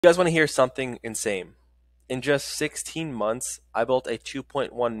You guys want to hear something insane? In just 16 months, I built a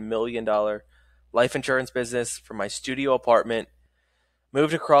 $2.1 million life insurance business from my studio apartment,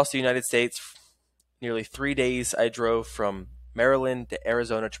 moved across the United States. Nearly 3 days I drove from Maryland to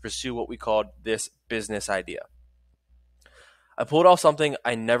Arizona to pursue what we called this business idea. I pulled off something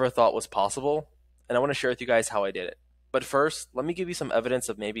I never thought was possible, and I want to share with you guys how I did it. But first, let me give you some evidence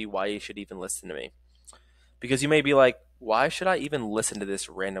of maybe why you should even listen to me. Because you may be like, why should I even listen to this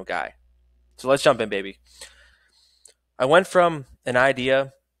random guy? So let's jump in, baby. I went from an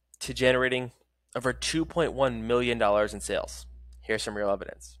idea to generating over $2.1 million in sales. Here's some real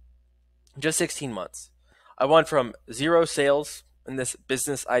evidence. In just 16 months, I went from zero sales in this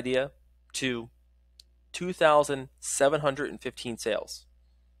business idea to 2,715 sales.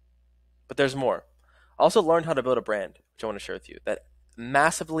 But there's more. I also learned how to build a brand, which I want to share with you, that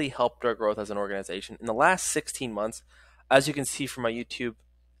massively helped our growth as an organization. In the last 16 months, as you can see from my YouTube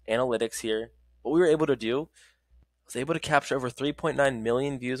analytics here, what we were able to do was able to capture over 3.9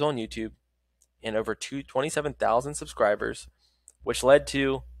 million views on YouTube and over 27,000 subscribers, which led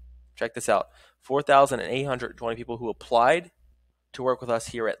to, check this out, 4,820 people who applied to work with us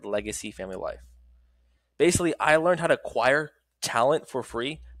here at Legacy Family Life. Basically, I learned how to acquire talent for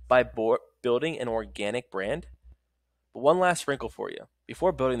free by building an organic brand. But one last sprinkle for you.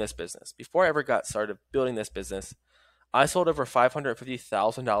 Before building this business, before I ever got started building this business, I sold over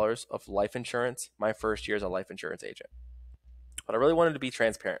 $550,000 of life insurance my first year as a life insurance agent. But I really wanted to be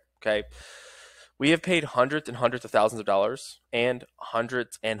transparent, okay? We have paid hundreds and hundreds of thousands of dollars and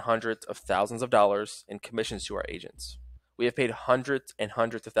hundreds of thousands of dollars in commissions to our agents. We have paid hundreds and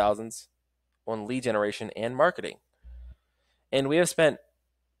hundreds of thousands on lead generation and marketing. And we have spent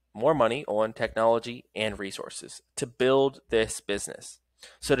more money on technology and resources to build this business.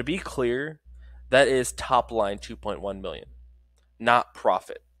 So to be clear, that is top line 2.1 million, not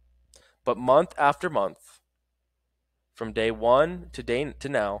profit. But month after month, from day one to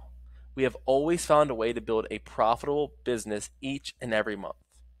now, we have always found a way to build a profitable business each and every month.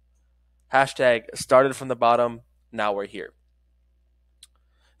 Hashtag started from the bottom, now we're here.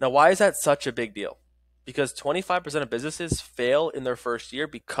 Now, why is that such a big deal? Because 25% of businesses fail in their first year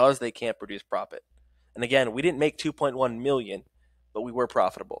because they can't produce profit. And again, we didn't make 2.1 million, but we were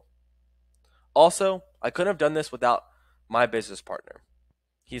profitable. Also, I couldn't have done this without my business partner.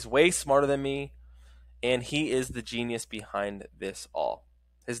 He's way smarter than me, and he is the genius behind this all.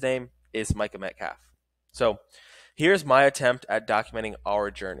 His name is Micah Metcalf. So here's my attempt at documenting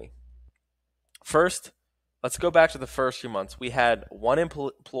our journey. First, let's go back to the first few months. We had one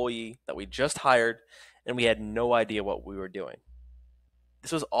employee that we just hired, and we had no idea what we were doing.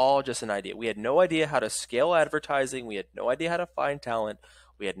 This was all just an idea. We had no idea how to scale advertising. We had no idea how to find talent.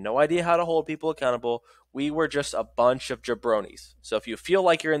 We had no idea how to hold people accountable. We were just a bunch of jabronis. So if you feel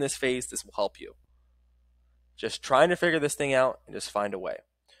like you're in this phase, this will help you. Just trying to figure this thing out and just find a way.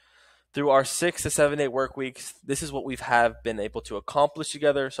 Through our 6 to 7 day work weeks, this is what we have been able to accomplish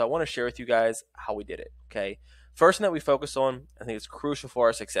together. So I want to share with you guys how we did it. Okay. First thing that we focused on, I think it's crucial for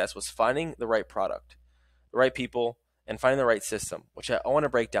our success, was finding the right product, the right people, and finding the right system, which I want to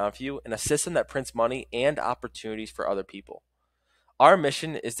break down for you, in a system that prints money and opportunities for other people. Our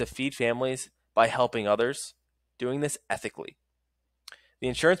mission is to feed families by helping others, doing this ethically. The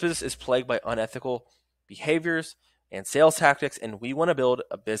insurance business is plagued by unethical behaviors and sales tactics, and we want to build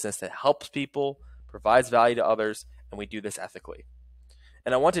a business that helps people, provides value to others, and we do this ethically.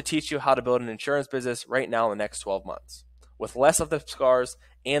 And I want to teach you how to build an insurance business right now in the next 12 months, with less of the scars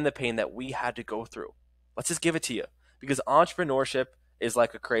and the pain that we had to go through. Let's just give it to you, because entrepreneurship is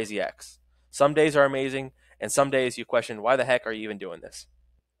like a crazy ex. Some days are amazing, and some days you question, why the heck are you even doing this?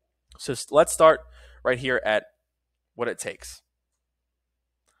 So let's start right here at what it takes.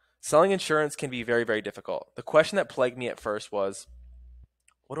 Selling insurance can be very, very difficult. The question that plagued me at first was,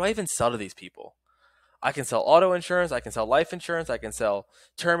 what do I even sell to these people? I can sell auto insurance, I can sell life insurance, I can sell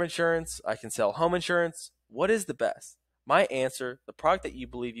term insurance, I can sell home insurance. What is the best? My answer, the product that you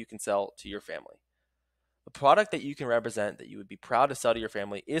believe you can sell to your family. The product that you can represent, that you would be proud to sell to your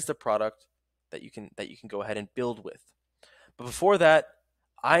family, is the product that you can go ahead and build with. But before that,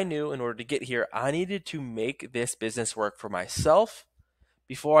 I knew in order to get here, I needed to make this business work for myself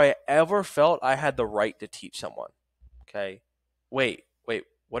before I ever felt I had the right to teach someone. Okay? Wait,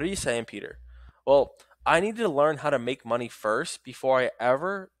 what are you saying, Peter? Well, I needed to learn how to make money first before I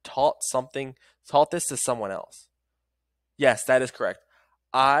ever taught this to someone else. Yes, that is correct.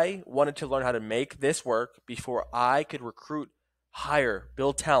 I wanted to learn how to make this work before I could recruit, hire,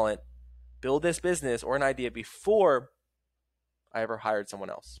 build talent, build this business or an idea before I ever hired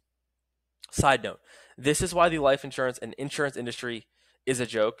someone else. Side note, this is why the life insurance and insurance industry is a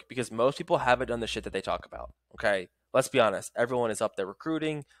joke because most people haven't done the shit that they talk about. Okay, let's be honest. Everyone is up there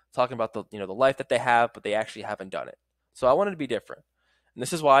recruiting, talking about the life that they have, but they actually haven't done it. So I wanted to be different, and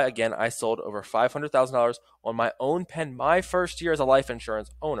this is why again I sold over $500,000 on my own pen my first year as a life insurance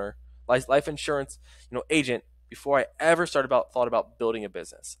owner, life insurance agent before I ever thought about building a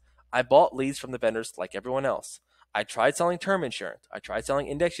business. I bought leads from the vendors like everyone else. I tried selling term insurance. I tried selling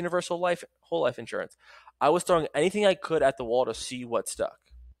index universal life whole life insurance. I was throwing anything I could at the wall to see what stuck.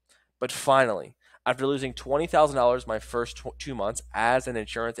 But finally, after losing $20,000 my first 2 months as an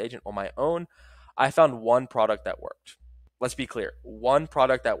insurance agent on my own, I found one product that worked. Let's be clear, one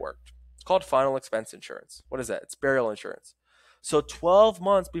product that worked. It's called final expense insurance. What is that? It's burial insurance. So 12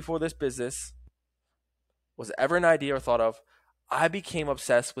 months before this business was ever an idea or thought of, I became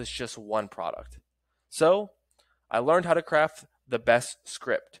obsessed with just one product. So I learned how to craft the best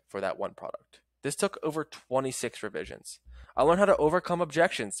script for that one product. This took over 26 revisions. I learned how to overcome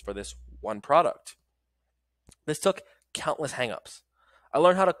objections for this one product. This took countless hangups. I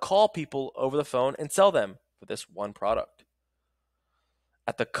learned how to call people over the phone and sell them for this one product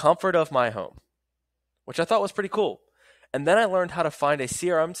at the comfort of my home, which I thought was pretty cool. And then I learned how to find a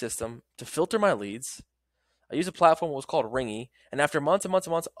CRM system to filter my leads. I used a platform that was called Ringy, and after months and months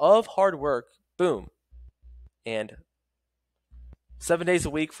and months of hard work, boom, and 7 days a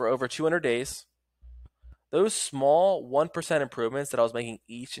week for over 200 days, those small 1% improvements that I was making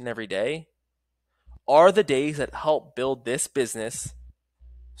each and every day are the days that help build this business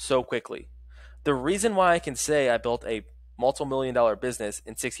so quickly. The reason why I can say I built a multi-million-dollar business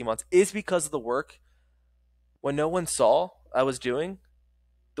in 60 months is because of the work when no one saw I was doing.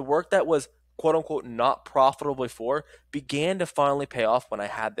 The work that was quote-unquote not profitable before began to finally pay off when I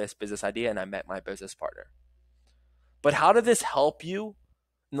had this business idea and I met my business partner. But how did this help you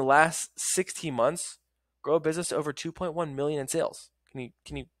in the last 16 months grow a business to over 2.1 million in sales? Can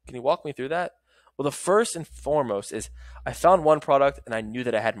you walk me through that? Well, the first and foremost is I found one product and I knew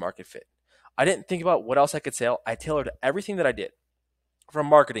that I had market fit. I didn't think about what else I could sell. I tailored everything that I did, from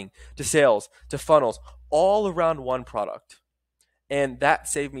marketing to sales to funnels, all around one product. And that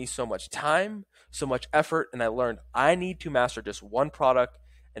saved me so much time, so much effort, and I learned I need to master just one product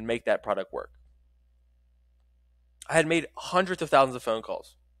and make that product work. I had made hundreds of thousands of phone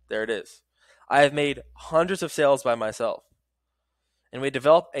calls. There it is. I have made hundreds of sales by myself. And we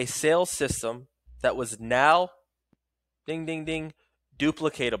developed a sales system that was now, ding, ding, ding,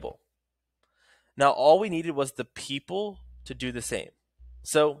 duplicatable. Now, all we needed was the people to do the same.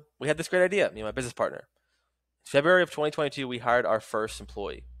 So we had this great idea, me and my business partner. February of 2022, we hired our first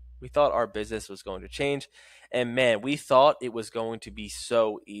employee. We thought our business was going to change. And man, we thought it was going to be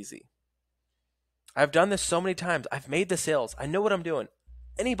so easy. I've done this so many times. I've made the sales. I know what I'm doing.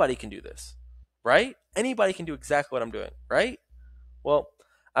 Anybody can do this, right? Anybody can do exactly what I'm doing, right? Well,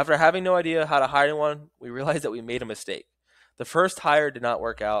 after having no idea how to hire anyone, we realized that we made a mistake. The first hire did not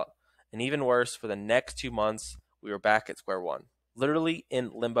work out. And even worse, for the next 2 months, we were back at square one. Literally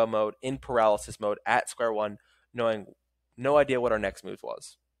in limbo mode, in paralysis mode, at square one, knowing no idea what our next move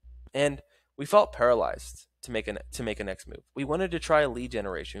was. And we felt paralyzed to make a next move. We wanted to try lead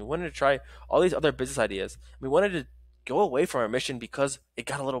generation. We wanted to try all these other business ideas. We wanted to go away from our mission because it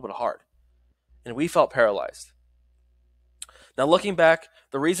got a little bit hard. And we felt paralyzed. Now looking back,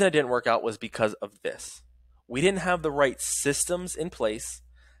 the reason it didn't work out was because of this. We didn't have the right systems in place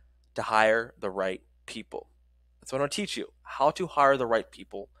to hire the right people. That's what I'm going to teach you, how to hire the right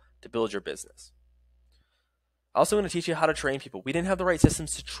people to build your business. I'm also going to teach you how to train people. We didn't have the right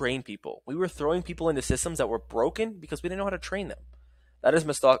systems to train people. We were throwing people into systems that were broken because we didn't know how to train them. That is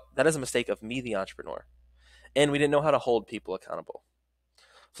a mistake of me, the entrepreneur. And we didn't know how to hold people accountable.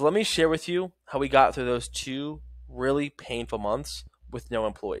 So let me share with you how we got through those 2 really painful months with no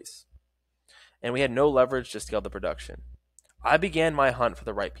employees. And we had no leverage to scale the production. I began my hunt for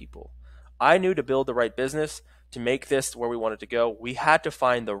the right people. I knew to build the right business, to make this where we wanted to go, we had to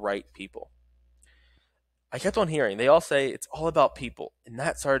find the right people. I kept on hearing, they all say it's all about people, and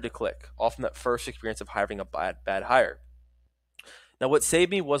that started to click, all from that first experience of hiring a bad hire. Now, what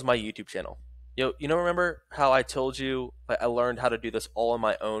saved me was my YouTube channel. Remember how I told you I learned how to do this all in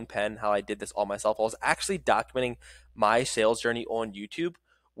my own pen, how I did this all myself? I was actually documenting my sales journey on YouTube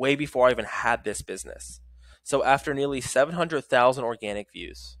way before I even had this business. So after nearly 700,000 organic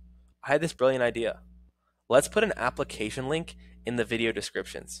views, I had this brilliant idea. Let's put an application link in the video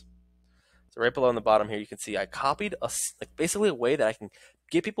descriptions. So right below in the bottom here, you can see I copied basically a way that I can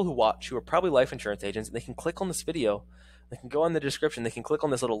get people who watch, who are probably life insurance agents, and they can click on this video, they can go in the description, they can click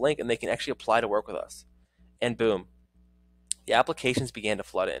on this little link, and they can actually apply to work with us. And boom, the applications began to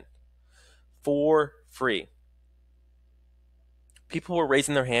flood in for free. People were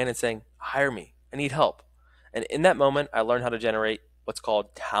raising their hand and saying, hire me, I need help. And in that moment, I learned how to generate what's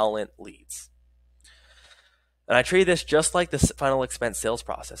called talent leads. And I treated this just like the final expense sales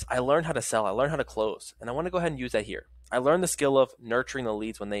process. I learned how to sell, I learned how to close, and I want to go ahead and use that here. I learned the skill of nurturing the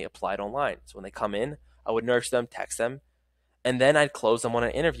leads when they applied online. So when they come in, I would nurture them, text them, and then I'd close them on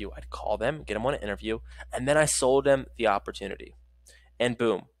an interview. I'd call them, get them on an interview, and then I sold them the opportunity. And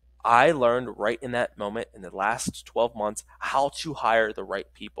boom, I learned right in that moment in the last 12 months how to hire the right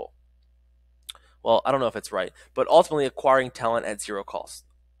people. Well, I don't know if it's right, but ultimately acquiring talent at zero cost.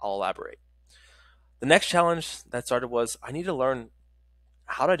 I'll elaborate. The next challenge that started was I need to learn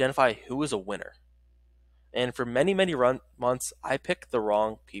how to identify who is a winner. And for many, many months, I picked the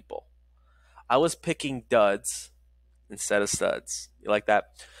wrong people. I was picking duds instead of studs. You like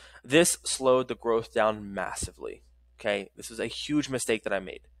that? This slowed the growth down massively. Okay, this was a huge mistake that I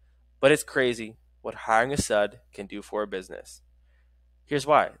made. But it's crazy what hiring a stud can do for a business. Here's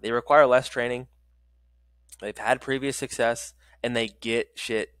why. They require less training, they've had previous success, and they get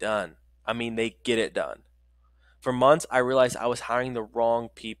shit done. I mean, they get it done. For months, I realized I was hiring the wrong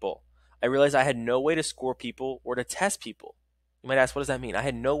people. I realized I had no way to score people or to test people. You might ask, what does that mean? I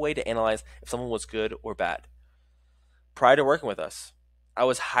had no way to analyze if someone was good or bad. Prior to working with us, I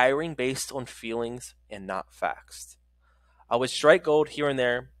was hiring based on feelings and not facts. I would strike gold here and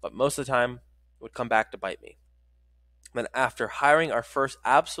there, but most of the time, it would come back to bite me. Then after hiring our first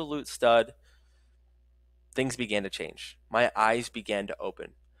absolute stud, things began to change. My eyes began to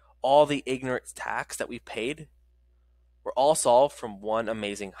open. All the ignorant tax that we paid were all solved from one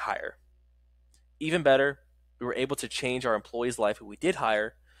amazing hire. Even better, we were able to change our employee's life who we did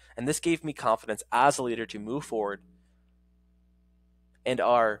hire, and this gave me confidence as a leader to move forward. And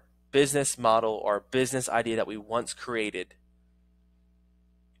our business model, our business idea that we once created,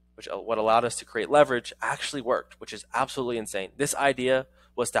 which what allowed us to create leverage, actually worked, which is absolutely insane. This idea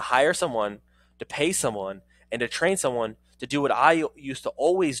was to hire someone, to pay someone, and to train someone to do what I used to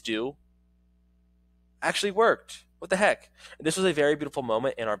always do, actually worked. What the heck? And this was a very beautiful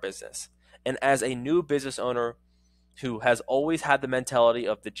moment in our business. And as a new business owner who has always had the mentality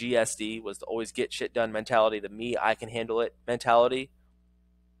of the GSD, was the always get shit done mentality, the me, I can handle it mentality,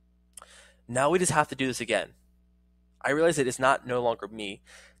 now we just have to do this again. I realize that it's not no longer me.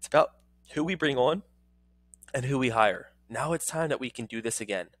 It's about who we bring on and who we hire. Now it's time that we can do this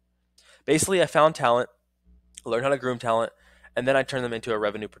again. Basically, I found talent, learned how to groom talent, and then I turned them into a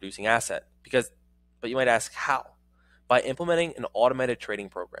revenue producing asset. But you might ask, how? By implementing an automated training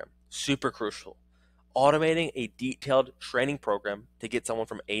program. Super crucial. Automating a detailed training program to get someone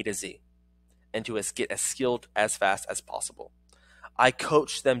from A to Z and to get as skilled as fast as possible. I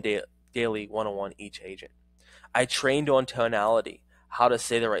coached them daily one-on-one each agent. I trained on tonality, how to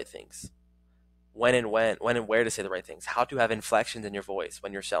say the right things, when and where to say the right things, how to have inflections in your voice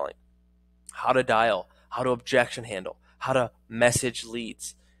when you're selling, how to dial, how to objection handle, how to message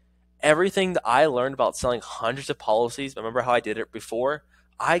leads. Everything that I learned about selling hundreds of policies, remember how I did it before?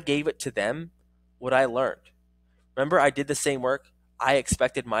 I gave it to them what I learned. Remember, I did the same work I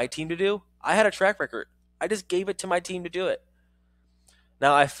expected my team to do? I had a track record. I just gave it to my team to do it.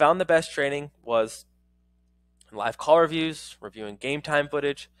 Now, I found the best training was live call reviews, reviewing game time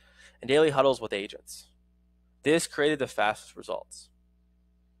footage, and daily huddles with agents. This created the fastest results.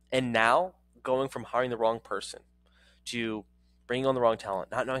 And now, going from hiring the wrong person to bringing on the wrong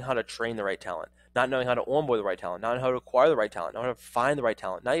talent, not knowing how to train the right talent, not knowing how to onboard the right talent, not knowing how to acquire the right talent, not how to find the right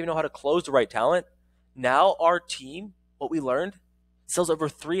talent, not even know how to close the right talent. Now our team, what we learned, sells over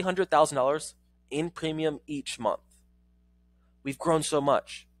 $300,000 in premium each month. We've grown so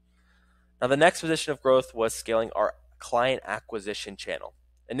much. Now the next position of growth was scaling our client acquisition channel.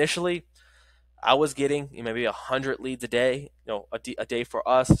 Initially, I was getting maybe 100 leads a day, a day for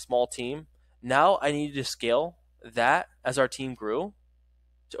us, a small team. Now I needed to scale that as our team grew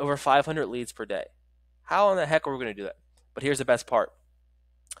to over 500 leads per day. How in the heck are we going to do that? But here's the best part.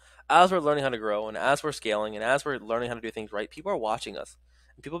 As we're learning how to grow and as we're scaling and as we're learning how to do things right, people are watching us.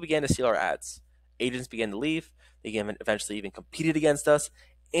 And people began to steal our ads. Agents began to leave. They eventually even competed against us.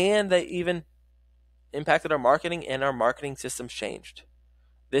 And they even impacted our marketing, and our marketing systems changed.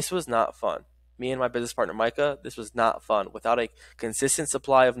 This was not fun. Me and my business partner, Micah, this was not fun. Without a consistent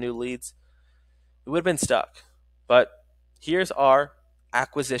supply of new leads, we would have been stuck. But here's our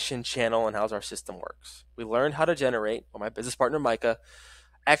acquisition channel and how our system works. We learned how to generate, or my business partner, Micah,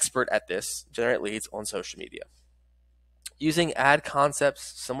 expert at this, generate leads on social media. Using ad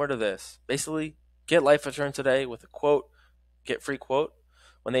concepts similar to this. Basically, get life insurance today with a quote, get free quote.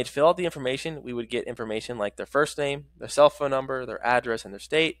 When they'd fill out the information, we would get information like their first name, their cell phone number, their address, and their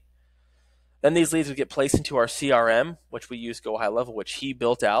state. Then these leads would get placed into our CRM, which we use Go High Level, which he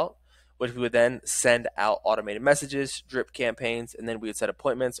built out, which we would then send out automated messages, drip campaigns, and then we would set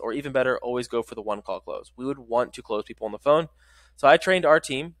appointments, or even better, always go for the one call close. We would want to close people on the phone. So I trained our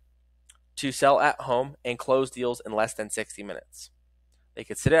team to sell at home and close deals in less than 60 minutes. They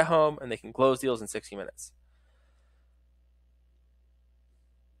could sit at home and they can close deals in 60 minutes.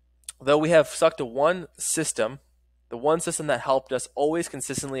 Though we have stuck to one system, the one system that helped us always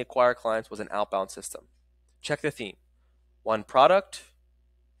consistently acquire clients was an outbound system. Check the theme. One product,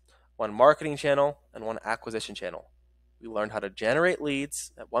 one marketing channel, and one acquisition channel. We learned how to generate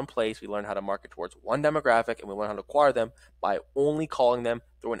leads at one place. We learned how to market towards one demographic, and we learned how to acquire them by only calling them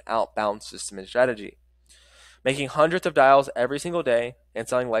through an outbound system and strategy. Making hundreds of dials every single day and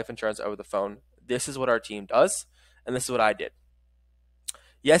selling life insurance over the phone. This is what our team does, and this is what I did.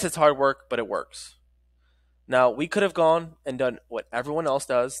 Yes, it's hard work, but it works. Now, we could have gone and done what everyone else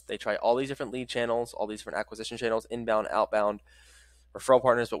does. They try all these different lead channels, all these different acquisition channels, inbound, outbound, referral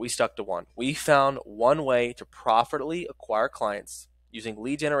partners, but we stuck to one. We found one way to profitably acquire clients using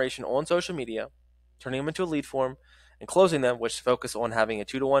lead generation on social media, turning them into a lead form, and closing them, which focus on having a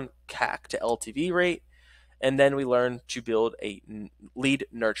 2-to-1 CAC to LTV rate. And then we learned to build a lead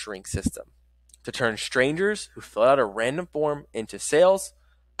nurturing system to turn strangers who fill out a random form into sales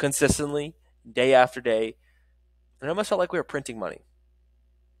consistently, day after day. And it almost felt like we were printing money.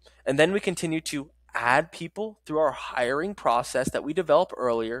 And then we continued to add people through our hiring process that we developed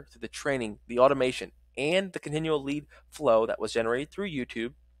earlier, through the training, the automation, and the continual lead flow that was generated through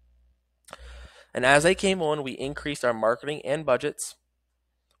YouTube. And as they came on, we increased our marketing and budgets.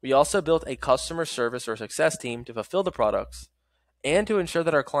 We also built a customer service or success team to fulfill the products and to ensure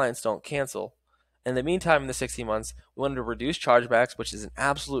that our clients don't cancel. In the meantime, in the 60 months, we wanted to reduce chargebacks, which is an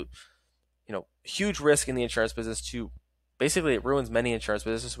absolute, huge risk in the insurance business. Basically, it ruins many insurance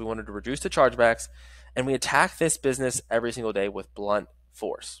businesses. We wanted to reduce the chargebacks, and we attack this business every single day with blunt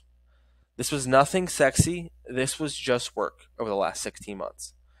force. This was nothing sexy. This was just work over the last 16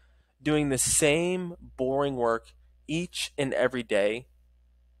 months. Doing the same boring work each and every day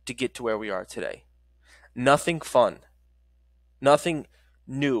to get to where we are today. Nothing fun. Nothing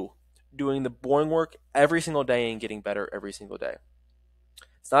new. Doing the boring work every single day and getting better every single day.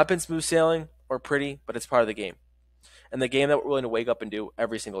 It's not been smooth sailing or pretty, but it's part of the game. And the game that we're willing to wake up and do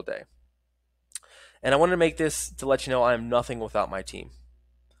every single day. And I wanted to make this to let you know I am nothing without my team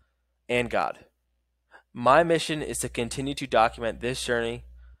and God. My mission is to continue to document this journey,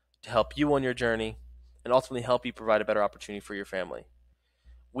 to help you on your journey, and ultimately help you provide a better opportunity for your family.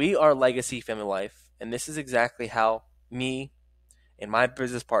 We are Legacy Family Life, and this is exactly how me and my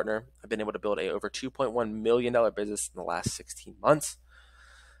business partner have been able to build a over $2.1 million business in the last 16 months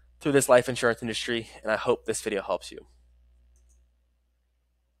through this life insurance industry, and I hope this video helps you.